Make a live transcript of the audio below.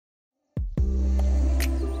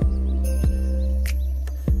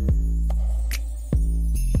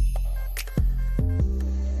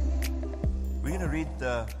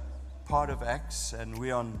part of Acts, and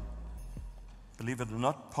we're on, believe it or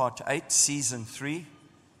not, part 8, season 3.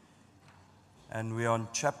 And we're on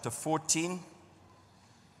chapter 14.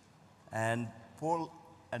 And Paul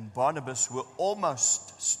and Barnabas were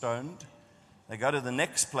almost stoned. They go to the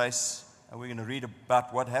next place, and we're going to read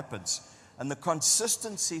about what happens. And the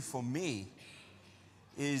consistency for me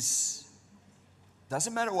is,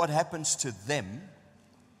 doesn't matter what happens to them,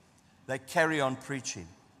 they carry on preaching.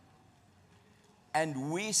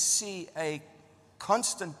 And we see a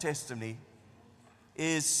constant testimony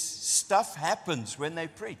is stuff happens when they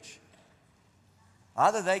preach.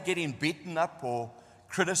 Either they're getting beaten up or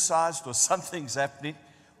criticized or something's happening,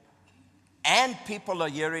 and people are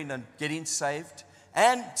hearing and getting saved,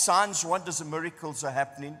 and signs, wonders, and miracles are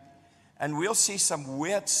happening. And we'll see some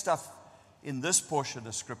weird stuff in this portion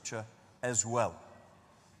of Scripture as well.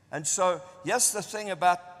 And so here's the thing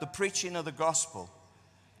about the preaching of the gospel.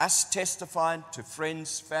 Us testifying to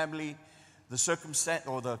friends, family, the circumstance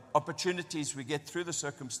or the opportunities we get through the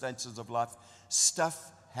circumstances of life,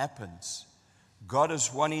 stuff happens. God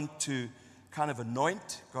is wanting to kind of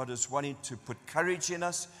anoint. God is wanting to put courage in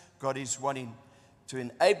us. God is wanting to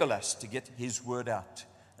enable us to get His word out.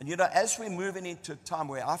 And you know, as we're moving into a time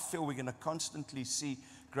where I feel we're going to constantly see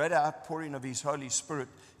greater outpouring of His Holy Spirit,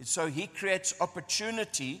 and so He creates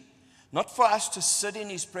opportunity, not for us to sit in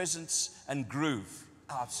His presence and groove.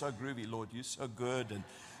 Oh, it's so groovy, Lord, you're so good. And,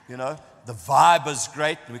 you know, the vibe is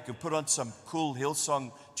great. And we can put on some cool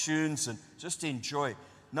Hillsong tunes and just enjoy.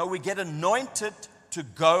 No, we get anointed to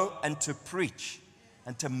go and to preach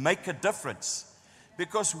and to make a difference.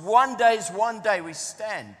 Because one day is one day we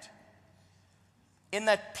stand in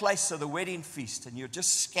that place of the wedding feast and you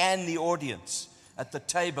just scan the audience at the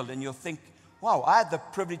table and you'll think, wow, I had the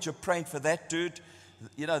privilege of praying for that dude.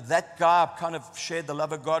 You know, that guy I've kind of shared the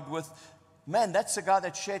love of God with. Man, that's the guy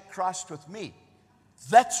that shared Christ with me.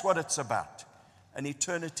 That's what it's about. An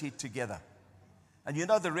eternity together. And you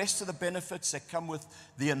know the rest of the benefits that come with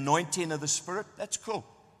the anointing of the Spirit? That's cool.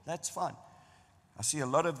 That's fine. I see a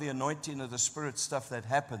lot of the anointing of the Spirit stuff that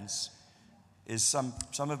happens is some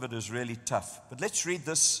of it is really tough. But let's read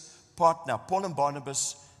this part now. Paul and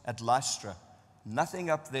Barnabas at Lystra. Nothing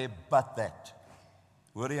up there but that.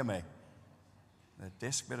 Word of me. The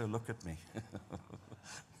desk better look at me.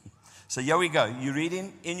 So here we go. You're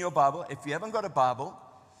reading in your Bible. If you haven't got a Bible,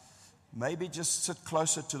 maybe just sit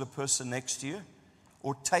closer to the person next to you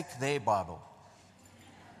or take their Bible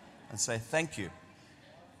and say, thank you.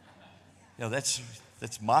 Yeah, that's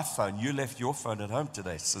my phone. You left your phone at home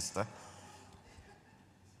today, sister.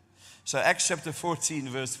 So Acts chapter 14,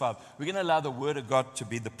 verse 5. We're going to allow the word of God to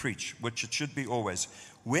be the preach, which it should be always.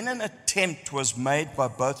 When an attempt was made by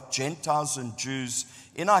both Gentiles and Jews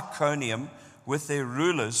in Iconium with their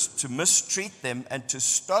rulers to mistreat them and to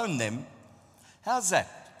stone them, how's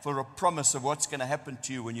that for a promise of what's going to happen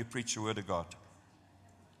to you when you preach the word of God?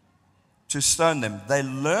 To stone them. They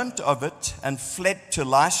learned of it and fled to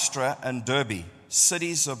Lystra and Derbe,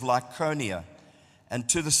 cities of Lycaonia, and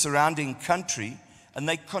to the surrounding country, and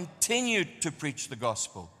they continued to preach the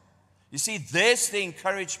gospel. You see, there's the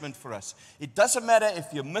encouragement for us. It doesn't matter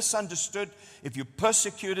if you're misunderstood, if you're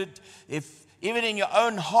persecuted, if even in your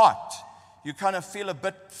own heart you kind of feel a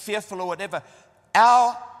bit fearful or whatever.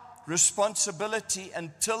 Our responsibility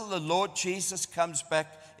until the Lord Jesus comes back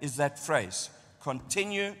is that phrase.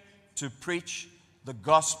 Continue to preach the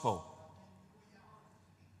gospel.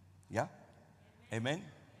 Yeah? Amen?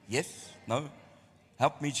 Yes? No?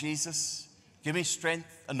 Help me, Jesus. Give me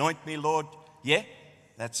strength. Anoint me, Lord. Yeah?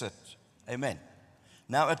 That's it. Amen.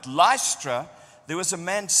 Now at Lystra, there was a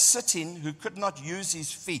man sitting who could not use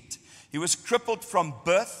his feet. He was crippled from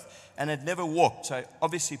birth and had never walked. So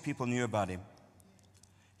obviously people knew about him.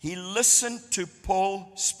 He listened to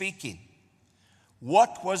Paul speaking.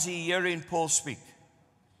 What was he hearing Paul speak?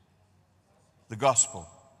 The gospel.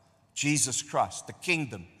 Jesus Christ, the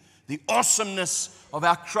kingdom. The awesomeness of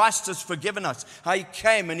how Christ has forgiven us. How He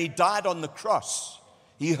came and He died on the cross.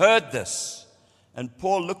 He heard this. And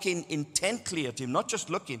Paul, looking intently at him, not just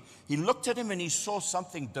looking, he looked at him and he saw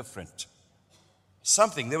something different.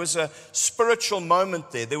 Something. There was a spiritual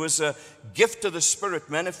moment there. There was a gift of the Spirit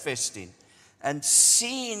manifesting. And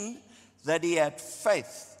seeing that he had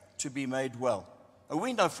faith to be made well. And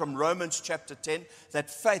we know from Romans chapter 10 that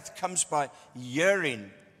faith comes by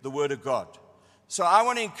hearing the word of God. So I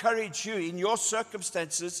want to encourage you in your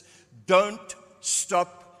circumstances, don't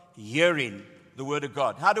stop hearing the word of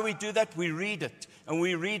God. How do we do that? We read it and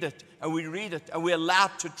we read it and we read it and we allow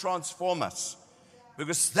it to transform us.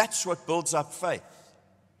 Because that's what builds up faith.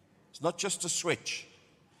 It's not just a switch.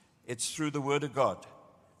 It's through the word of God.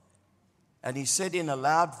 And he said in a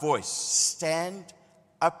loud voice, stand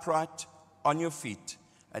upright on your feet.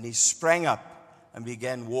 And he sprang up and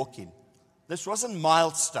began walking. This wasn't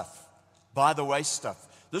mild stuff, by the way stuff.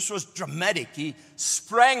 This was dramatic. He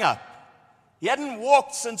sprang up. He hadn't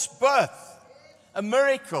walked since birth. A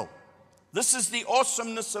miracle. This is the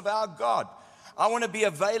awesomeness of our God. I want to be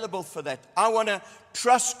available for that. I want to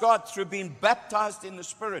trust God through being baptized in the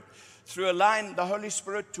Spirit, through allowing the Holy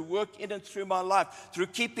Spirit to work in and through my life, through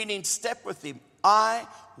keeping in step with Him. I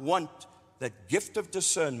want that gift of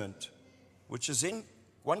discernment, which is in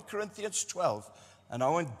 1 Corinthians 12, and I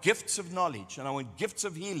want gifts of knowledge, and I want gifts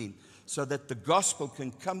of healing, so that the gospel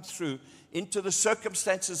can come through into the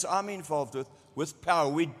circumstances I'm involved with power.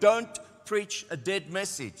 We don't preach a dead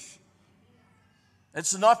message.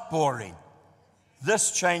 It's not boring.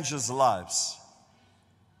 This changes lives.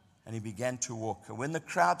 And he began to walk. And when the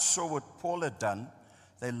crowd saw what Paul had done,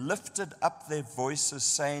 they lifted up their voices,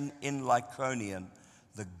 saying in Lycaonian,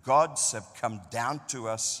 the gods have come down to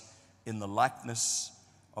us in the likeness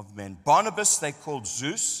of men. Barnabas they called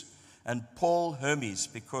Zeus, and Paul Hermes,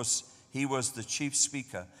 because he was the chief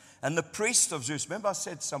speaker. And the priest of Zeus, remember I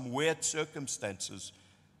said some weird circumstances.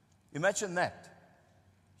 Imagine that.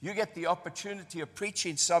 You get the opportunity of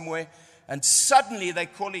preaching somewhere, and suddenly they're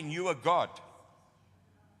calling you a god.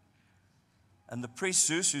 And the priest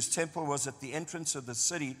Zeus, whose temple was at the entrance of the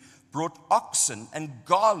city, brought oxen and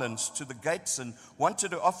garlands to the gates and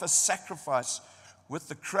wanted to offer sacrifice with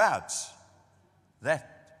the crowds.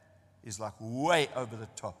 That is like way over the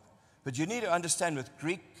top. But you need to understand, with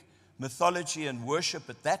Greek mythology and worship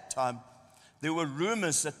at that time, there were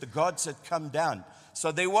rumors that the gods had come down.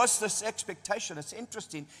 So there was this expectation. It's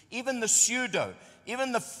interesting. Even the pseudo,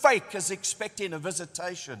 even the fake is expecting a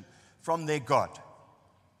visitation from their God.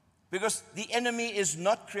 Because the enemy is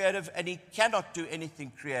not creative, and he cannot do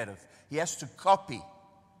anything creative. He has to copy.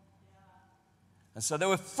 And so they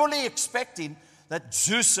were fully expecting that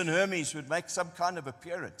Zeus and Hermes would make some kind of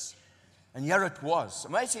appearance. And here it was.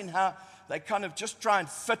 Amazing how they kind of just try and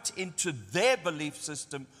fit into their belief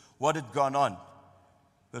system what had gone on.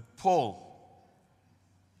 But Paul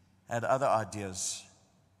had other ideas.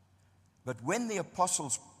 But when the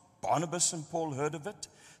apostles Barnabas and Paul heard of it,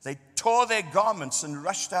 they tore their garments and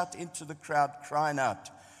rushed out into the crowd, crying out,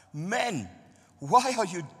 "Men, why are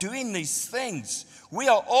you doing these things? We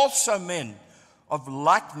are also men of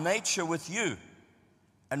like nature with you,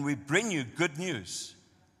 and we bring you good news."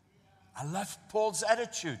 I love Paul's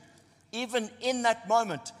attitude. Even in that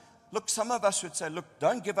moment, look, some of us would say, look,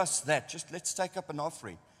 don't give us that. Just let's take up an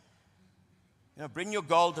offering. Bring your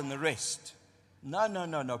gold and the rest.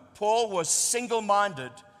 No. Paul was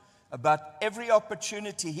single-minded about every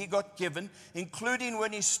opportunity he got given, including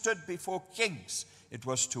when he stood before kings. It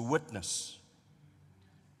was to witness.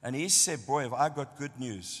 And he said, boy, have I got good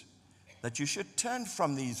news, that you should turn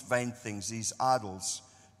from these vain things, these idols,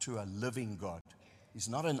 to a living God. He's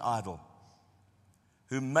not an idol,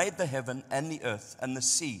 who made the heaven and the earth and the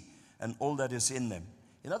sea and all that is in them.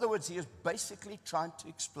 In other words, he is basically trying to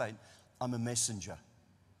explain, I'm a messenger,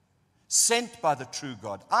 sent by the true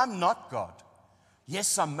God. I'm not God.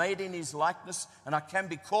 Yes, I'm made in his likeness, and I can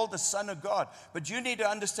be called the Son of God. But you need to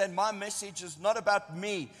understand, my message is not about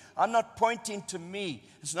me. I'm not pointing to me.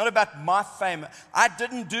 It's not about my fame. I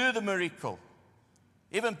didn't do the miracle.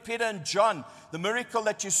 Even Peter and John, the miracle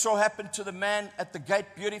that you saw happen to the man at the gate,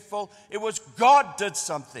 beautiful, it was God did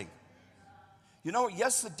something. You know,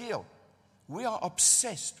 here's the deal. We are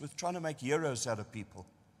obsessed with trying to make heroes out of people.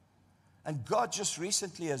 And God just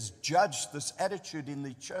recently has judged this attitude in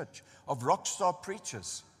the church of rock star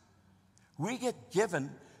preachers. We get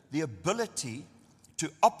given the ability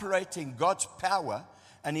to operate in God's power,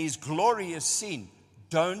 and his glory is seen.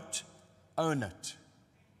 Don't own it.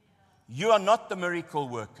 You are not the miracle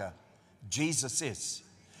worker. Jesus is.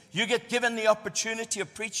 You get given the opportunity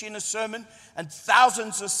of preaching a sermon and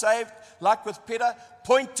thousands are saved, like with Peter.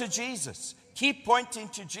 Point to Jesus. Keep pointing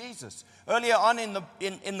to Jesus. Earlier on in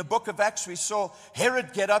the book of Acts, we saw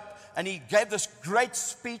Herod get up and he gave this great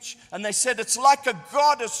speech, and they said, it's like a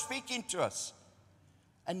God is speaking to us.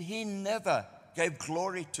 And he never gave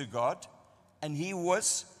glory to God, and he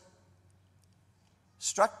was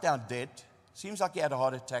struck down dead. Seems like he had a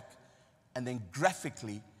heart attack. And then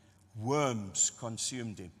graphically, worms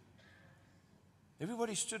consumed him.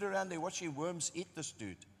 Everybody stood around there watching worms eat this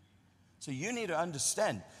dude. So you need to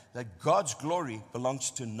understand that God's glory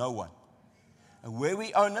belongs to no one. And where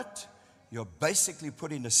we own it, you're basically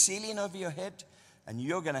putting a ceiling over your head, and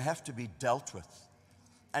you're going to have to be dealt with.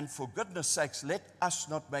 And for goodness sakes, let us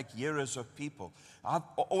not make heroes of people. I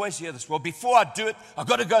always hear this, well, before I do it, I've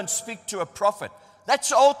got to go and speak to a prophet.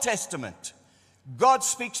 That's Old Testament. God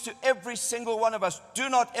speaks to every single one of us. Do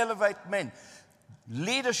not elevate men.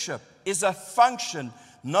 Leadership is a function,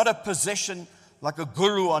 not a position like a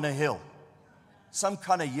guru on a hill, some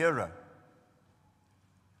kind of hero.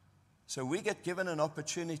 So we get given an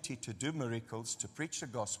opportunity to do miracles, to preach the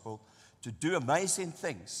gospel, to do amazing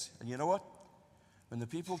things. And you know what? When the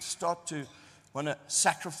people start to want to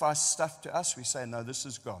sacrifice stuff to us, we say, no, this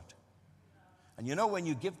is God. And you know, when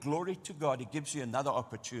you give glory to God, He gives you another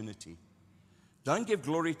opportunity. Don't give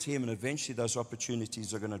glory to Him, and eventually those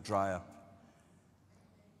opportunities are going to dry up.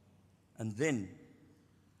 And then,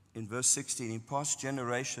 in verse 16, in past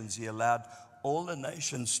generations, He allowed all the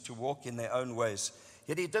nations to walk in their own ways.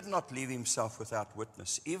 Yet He did not leave Himself without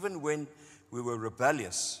witness. Even when we were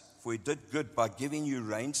rebellious, for He did good by giving you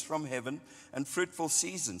rains from heaven and fruitful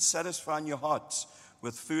seasons, satisfying your hearts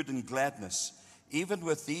with food and gladness. Even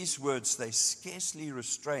with these words, they scarcely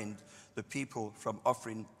restrained the people from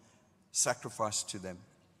offering sacrifice to them.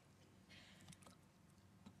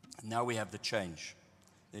 Now we have the change.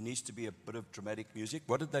 There needs to be a bit of dramatic music.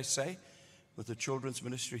 What did they say with the children's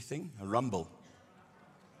ministry thing? A rumble.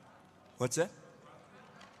 What's that?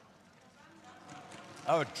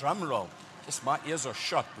 Oh, a drum roll. Just my ears are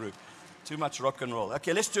shot, bro. Too much rock and roll.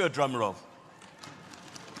 Okay, let's do a drum roll.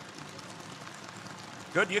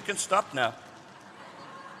 Good, you can stop now.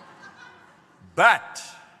 But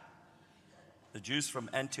the Jews from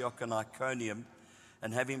Antioch and Iconium,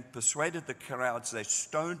 and having persuaded the crowds, they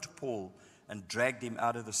stoned Paul and dragged him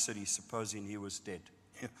out of the city, supposing he was dead.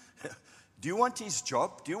 Do you want his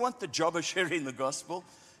job? Do you want the job of sharing the gospel?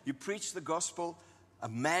 You preach the gospel, a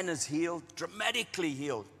man is healed, dramatically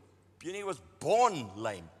healed. He was born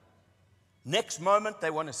lame. Next moment, they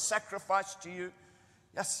want to sacrifice to you.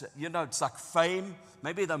 Yes, you know, it's like fame.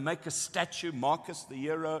 Maybe they'll make a statue, Marcus the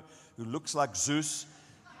hero, who looks like Zeus.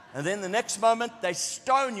 And then the next moment, they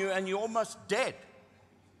stone you and you're almost dead.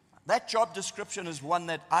 That job description is one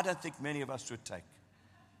that I don't think many of us would take.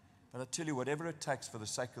 But I tell you, whatever it takes for the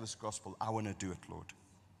sake of this gospel, I want to do it, Lord.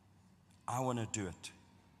 I want to do it.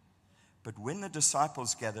 But when the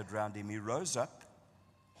disciples gathered round him, he rose up.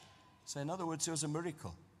 So in other words, it was a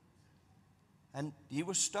miracle. And he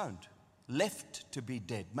was stoned, left to be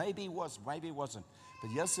dead. Maybe he was, maybe he wasn't.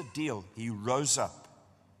 But here's the deal. He rose up.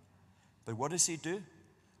 But what does he do?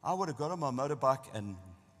 I would have got on my motorbike and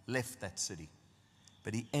left that city.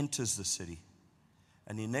 But he enters the city.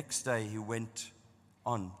 And the next day he went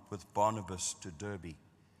on with Barnabas to Derbe.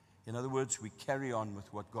 In other words, we carry on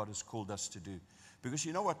with what God has called us to do. Because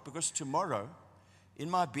you know what? Because tomorrow, in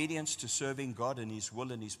my obedience to serving God and His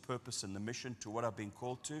will and His purpose and the mission to what I've been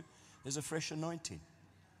called to, there's a fresh anointing.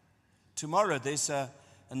 Tomorrow, there's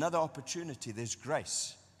another opportunity. There's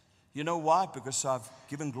grace. You know why? Because I've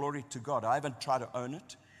given glory to God. I haven't tried to own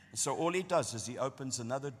it. And so all He does is He opens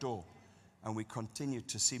another door and we continue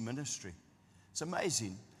to see ministry. It's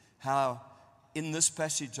amazing how in this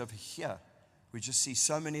passage over here, we just see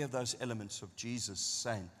so many of those elements of Jesus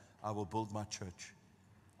saying, I will build my church.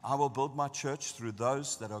 I will build my church through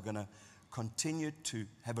those that are going to continue to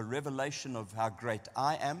have a revelation of how great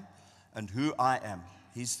I am and who I am.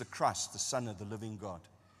 He's the Christ, the Son of the living God.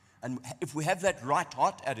 And if we have that right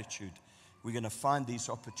heart attitude, we're going to find these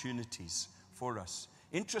opportunities for us.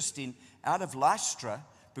 Interesting, out of Lystra,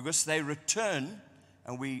 because they return,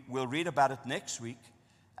 and we will read about it next week,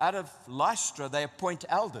 out of Lystra, they appoint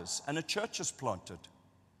elders, and a church is planted.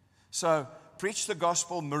 So, preach the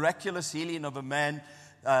gospel, miraculous healing of a man.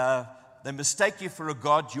 They mistake you for a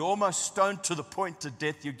god. You're almost stoned to the point of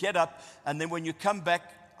death. You get up, and then when you come back,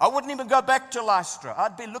 I wouldn't even go back to Lystra.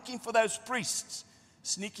 I'd be looking for those priests,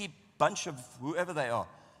 sneaky bunch of whoever they are.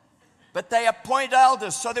 But they appoint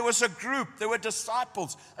elders. So there was a group, there were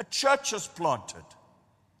disciples, a church is planted.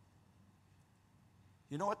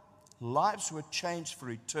 You know what? Lives were changed for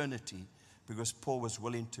eternity because Paul was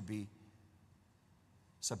willing to be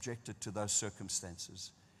subjected to those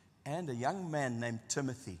circumstances. And a young man named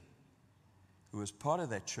Timothy, who was part of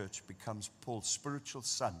that church, becomes Paul's spiritual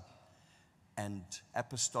son and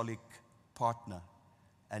apostolic partner.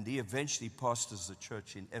 And he eventually pastors the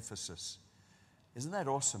church in Ephesus. Isn't that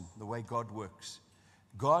awesome, the way God works?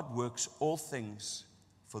 God works all things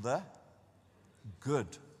for the good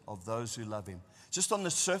of those who love Him. Just on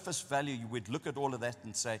the surface value, you would look at all of that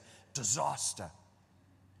and say, disaster.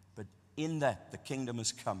 But in that, the kingdom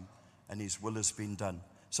has come and His will has been done.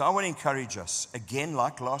 So I want to encourage us, again,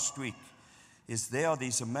 like last week, is there are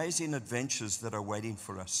these amazing adventures that are waiting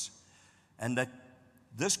for us. And that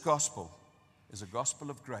this gospel is a gospel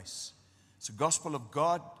of grace. It's a gospel of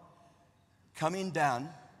God coming down.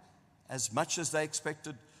 As much as they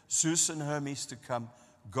expected Zeus and Hermes to come,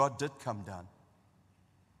 God did come down.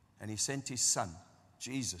 And He sent His Son,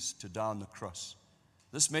 Jesus, to die on the cross.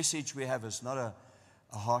 This message we have is not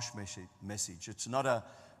a harsh message. It's not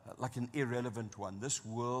like an irrelevant one. This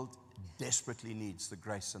world desperately needs the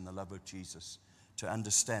grace and the love of Jesus to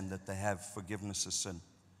understand that they have forgiveness of sin.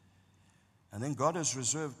 And then God has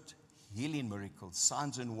reserved healing miracles,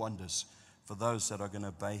 signs and wonders for those that are going to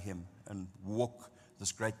obey Him and walk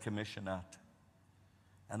this great commission out.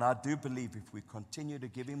 And I do believe if we continue to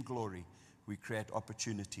give Him glory, we create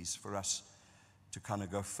opportunities for us to kind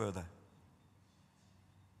of go further.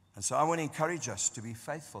 And so I want to encourage us to be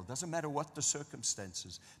faithful. Doesn't matter what the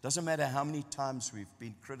circumstances. Doesn't matter how many times we've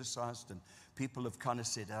been criticized and people have kind of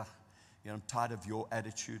said, I'm tired of your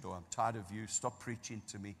attitude, or I'm tired of you. Stop preaching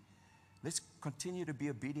to me. Let's continue to be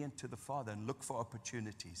obedient to the Father and look for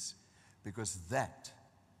opportunities, because that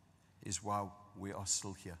is why we are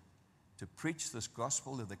still here, to preach this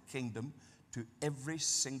gospel of the kingdom to every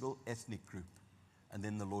single ethnic group. And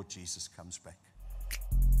then the Lord Jesus comes back.